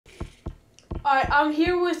Alright, I'm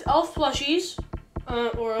here with elf plushies,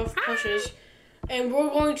 or elf plushes, and we're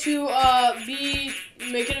going to be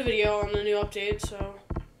making a video on the new update, so,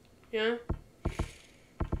 yeah.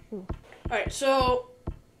 Alright, so,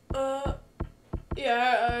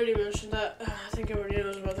 yeah, I already mentioned that. I think everybody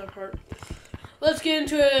knows about that part. Let's get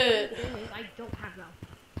into it. I don't have that.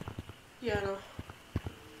 Yeah, I know.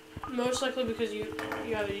 Most likely because you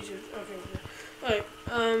have a YouTube. Okay.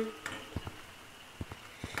 Alright,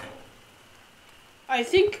 I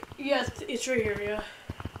think, yeah, it's right here, yeah.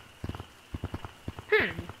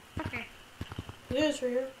 Okay. Yeah, it's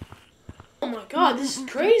right here. Oh my god, this is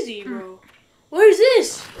crazy, bro. What is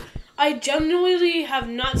this? I genuinely have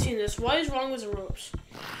not seen this. What is wrong with the ropes?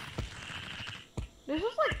 This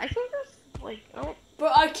is like, I think this, like, oh.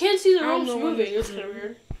 But I can't see the ropes moving. That's kind of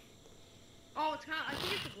weird. Oh, it's kind of, I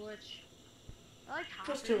think it's a glitch. I like how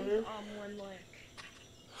That's too weird. when, like,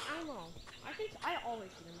 I don't know. I think, I always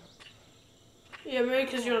see them. Yeah, maybe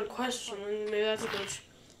because you're on Quest or something. Maybe that's a glitch.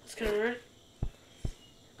 That's kind of weird.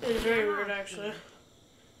 It's very weird, actually.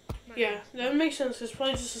 Yeah, that makes sense. It's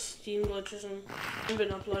probably just a Steam glitch or something. I've been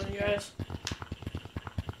uploading, guys.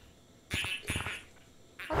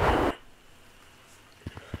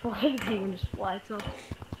 Why did you just fly up?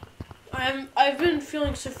 I've been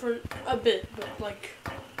feeling sick for a bit, but like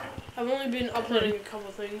I've only been uploading a couple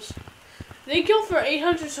things. Thank you for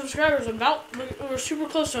 800 subscribers. We're super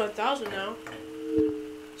close to 1,000 now,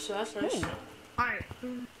 so that's nice. Alright.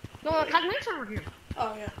 No, cosmetics over here.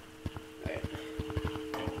 Oh yeah. Alright.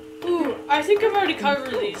 Ooh, I think I've already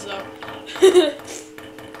covered these though.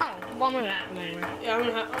 Oh, one minute anyway. Yeah, I'm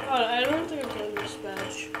gonna have. I don't think I've done this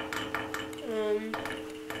badge.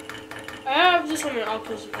 I have this on my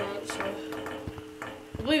Oculus account, so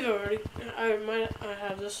I believe I might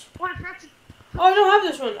have this. Oh, I forgot to. Oh, I don't have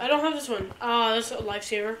this one. I don't have this one. Ah, that's a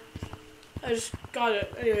lifesaver. I just got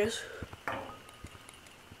it. Anyways.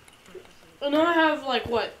 And now I have, like,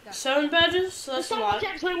 what? 7 badges? So that's a lot. This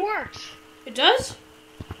actually works. It does?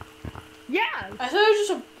 Yeah. I thought it was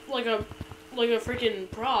just like a freaking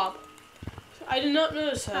prop. I did not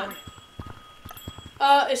notice that.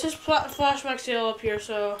 It says flashback sale up here,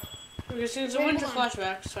 so I'm guessing it's a winter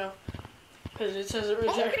flashback, so. Because it says it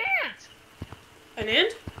right there. An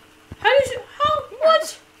ant? How did you? How?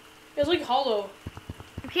 What? It's like hollow.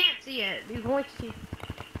 You can't see it. You can only see.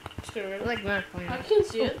 It's good. Like that. I can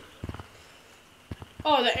see it.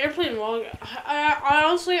 Oh, the airplane wall. I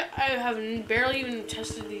honestly, I have barely even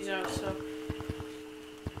tested these out, so.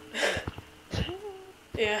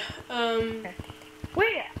 Yeah. Okay.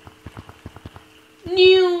 Wait.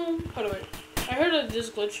 New. Hold on, wait. I heard of this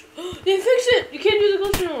glitch. They fixed it. You can't do the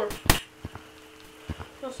glitch anymore.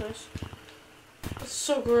 That's nice. That's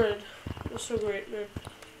so good. That's so great, man.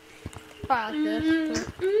 I like this.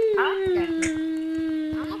 I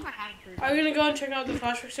don't know if I have it. I'm gonna go and check out the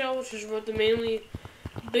flashback sale, which is what the mainly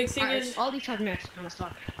big thing is. All these cosmetics kind of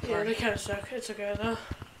suck. Yeah, they kind of suck. It's okay though.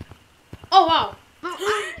 Oh wow! My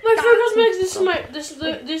favorite cosmetics.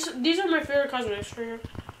 These are my favorite cosmetics right here.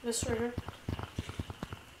 This right here.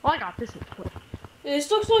 Oh, I got this. This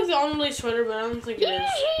looks like the Only sweater, but I don't think it is.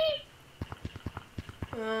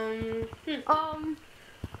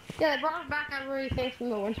 Yeah, they brought back everything from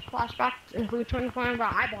the winter flashback in Blue 2020,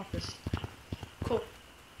 but I bought this. Cool.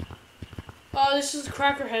 Oh, this is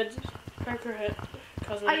Cracker Head cosmetic.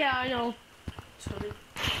 Oh yeah, I know. Sorry.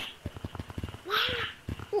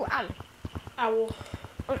 Ooh, ow. Owl.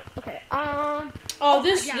 Okay. Oh,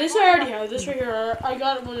 this I already have. This right here, I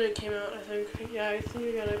got it when it came out. I think. Yeah, I think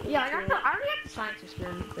I got it. Yeah, I already have the science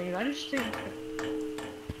experiment thing. I just didn't.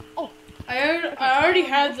 Oh. I already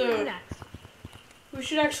had the. We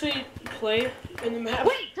should actually play in the map.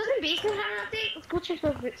 Wait, doesn't Basement have an update? Let's go check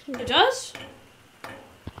the Basement. It does?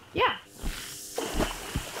 Yeah.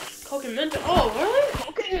 Coke and Mentos. Oh, really?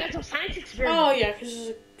 Okay, that's a science experiment. Oh, yeah, because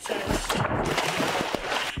it's a science.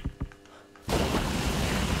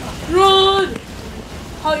 Run!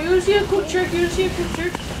 Oh, you wanna see a cool trick? You wanna see a cool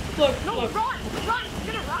trick? Look, no, look. Run! It's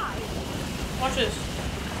gonna ride. Watch this.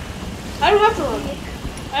 I don't have to run.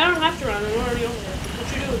 I don't have to run. I'm already over here. What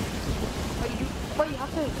you doing? But you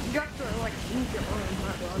have to like move your arm,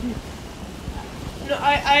 not run. No,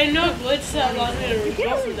 I know a glitch that allows me to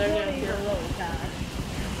go from there to here.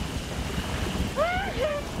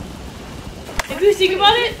 If you think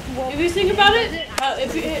about it, listen. If you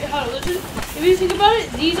think about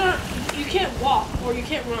it, these aren't. You can't walk or you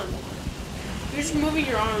can't run. You're just moving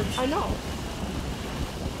your arms. I know.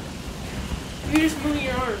 You're just moving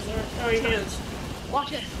your arms or your hands.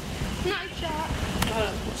 Watch it. Snipe shot.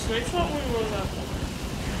 Snipe shot? When was that?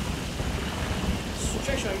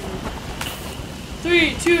 Trick shot.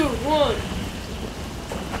 3, 2, 1.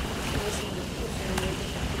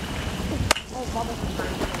 Bubbles is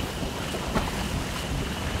trying to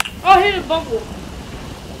Oh, I hit a bubble.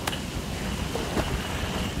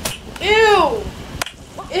 Ew!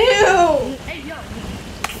 Ew! Hey, yo.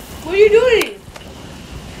 What are you doing?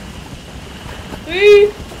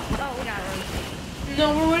 3. Oh, we gotta run. No,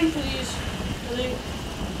 we're waiting for these. I think.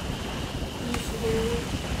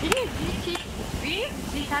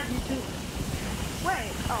 We have YouTube.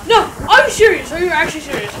 Wait. Oh. No! Are you serious? Are you actually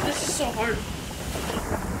serious? This is so hard.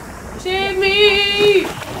 Save me!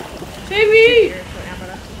 Save me!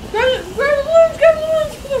 Grab the balloons! Grab the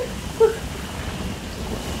balloons! Quick!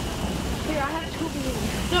 Here, I have 2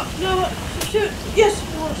 balloons. No, shoot! Yes, it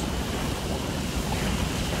works.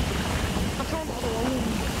 I'm throwing all the balloons.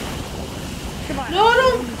 Goodbye. No,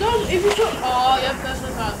 don't! If you shoot. Oh, yep, that's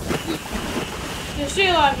what I thought. Just stay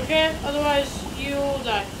alive, okay? Otherwise, you will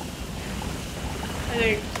die. I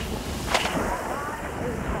think.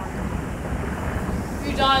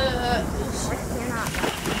 You die to that. You're not.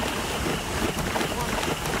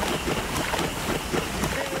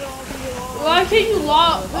 Why can't you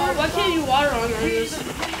why can't you water on this?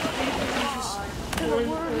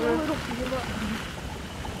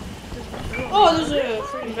 Oh, there's a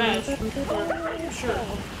freaking badge. Sure.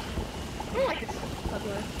 I don't like it.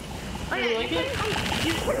 Oh, you like it?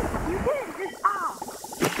 You can just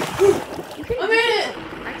I made it!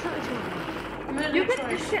 I I made it.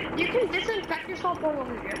 You can disinfect yourself all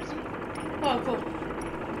over here. Oh, cool.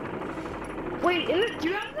 Wait, do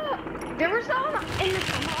you have the? There was in the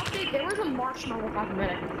summer update. There was a marshmallow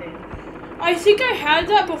cosmetic thing. I think I had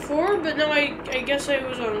that before, but now I guess I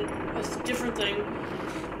was on a different thing.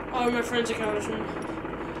 On my friend's account or something.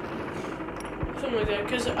 Something like that.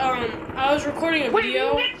 Because I was recording a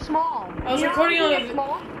video. Wait, get small. I was recording on a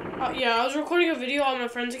small? yeah, I was recording a video on my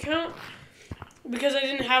friend's account because I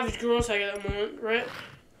didn't have gorillatag at that moment, right?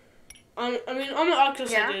 I mean, on my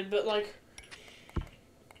oculus I did, but like.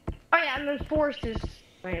 Oh yeah, and the forest is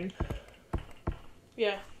lame.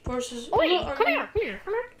 Yeah, forest is. Oh wait, come here.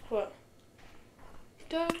 What?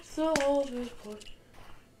 Depth the holes with point.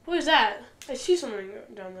 What is that? I see something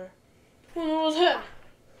down there. What was that?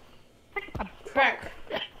 Crack.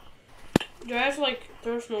 Do I have to like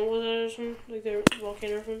throw snow with it or something? Like the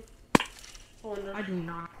volcano or something? I wonder. I do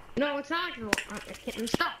not. No, it's not. I can't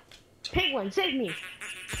stop. Penguin, save me.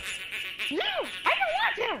 No, I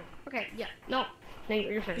don't want to. Okay, yeah, no. No,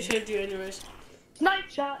 you're saving. He saved you anyways. Snipe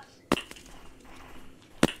shot.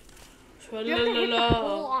 You have to hit the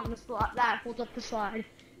hole on the slide that holds up the slide.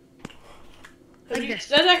 Like this.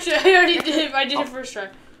 That's actually, I already did it. I did it first try.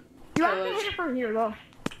 You have to hit it from here, though.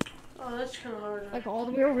 Oh, that's kind of hard. Like all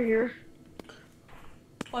the way over here.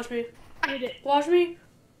 Watch me. I hit it. Watch me.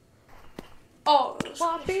 Oh.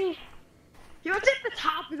 Watch me. You have to hit the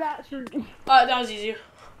top of that tree. That was easy.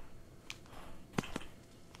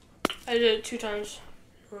 I did it 2 times.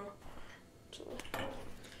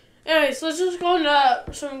 Anyways, let's just go into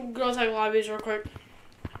some gorillatag lobbies real quick.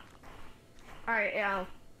 Alright, yeah.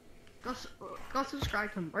 Go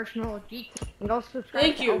subscribe to Marshmallow Geek and go subscribe.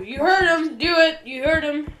 Thank you. You heard him. Do it. You heard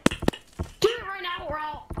him. Do it right now. We're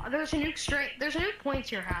all. There's a new points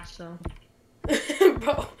here, house. So.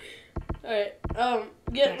 Bro. Alright.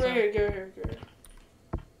 Get right here. Get right here.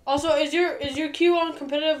 Also, is your queue on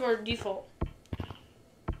competitive or default?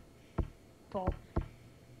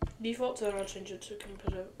 Default, so then I'll change it to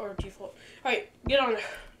competitive or default. Alright, get on there.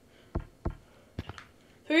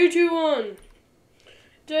 3, 2, 1.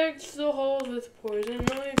 Deck the holes with poison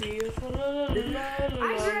ivy.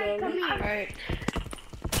 Alright.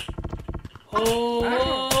 Oh.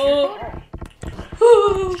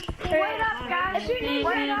 Wait up, guys.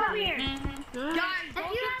 Wait up here. Guys, go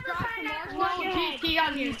subscribe to Marshmallow GT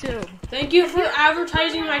on YouTube. Thank you for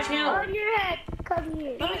advertising my channel. On your head. Come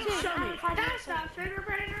here. Let me see.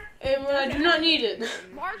 And when I do not need it.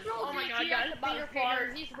 Marshmallow GT has a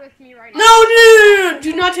fingerprinter. He's with me right now. No.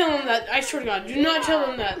 Do not tell him that. I swear to God. Do not tell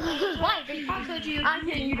him that. What? I'm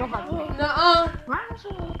kidding. You don't have to. Nuh-uh.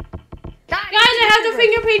 Guys, I have the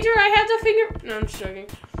finger painter. I have the finger. No, I'm just joking.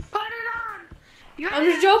 Put it on. I'm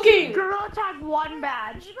just joking. Gorillatag 1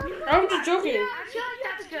 badge. I'm just joking. I feel like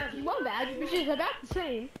that's good. 1 badge, which is about the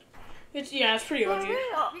same. It's pretty OG. You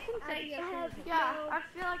can say yeah, I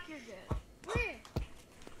feel like you're good.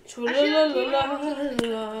 When you do get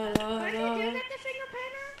the finger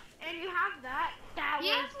painter and you have that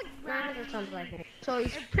was round or something like that. So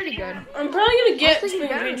he's pretty good. I'm probably gonna get finger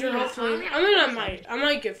painter. Hopefully, I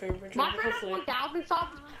might get finger painter. My friend has Hopefully. 1,000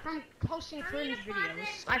 subs from posting cringe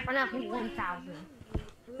videos. My friend has 1,000.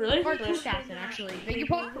 Really? Or Nice. 2,000 actually. But you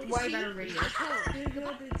post way better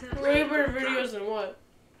videos. Way better videos than what?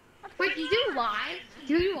 Wait, do you do live?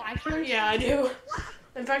 Do you do live streams? Yeah, I do.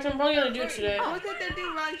 In fact, I'm probably gonna do it today. What did they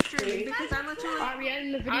do live streaming? Because I'm literally. Are we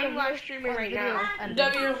ending the video? I'm live streaming right now.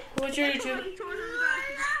 W, what's your YouTube?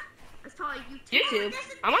 YouTube.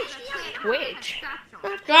 I'm on Twitch.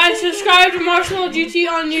 Guys, subscribe to Marshmallow GT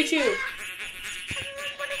on YouTube.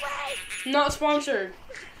 Not sponsored.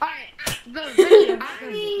 Alright, the video. I'm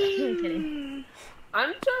kidding.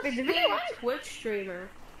 I'm just a Twitch streamer.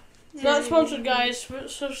 Not sponsored, guys.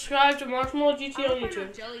 Subscribe to Marshmallow GT on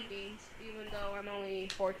YouTube. Jelly beans, even though I'm only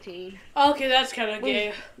 14. Okay, that's kind of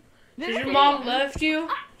gay. Did your mom left you?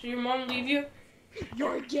 Did your mom leave you?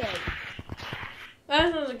 You're gay.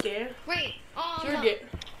 That wasn't gay. Wait, You're gay.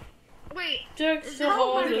 wait. Just the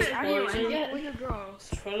whole With Yeah. the girls.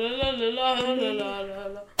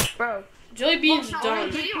 Bro, Jelly Bean's done.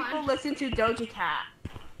 Did people listen to Doja Cat?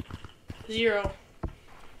 0.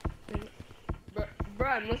 Bro,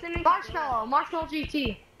 I'm listening. Marshmallow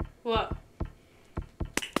GT. What?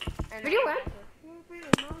 Video when?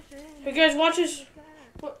 Hey guys, watch this.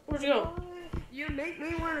 Where'd you go? You make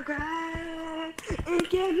me wanna cry and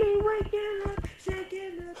get me waking up,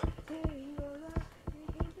 shaking up.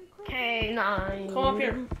 K9. Come up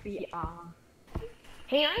here.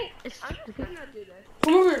 Hey, I'm just gonna do this.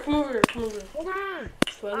 Come over here. Come over here. Come over here. Hold on.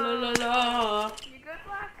 Swa-la-la-la. You good,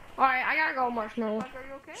 Black? Alright, I gotta go, Marshmallow. Black, are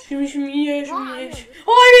you okay? Shimmy, shimmy, yeah, shimmy, yeah.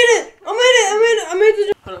 Oh, I made it! I made the.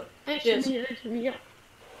 Hold on. Yes.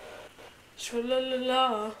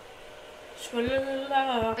 Swa-la-la-la.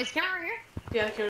 Swa-la-la-la. Is camera here? Yeah, I can.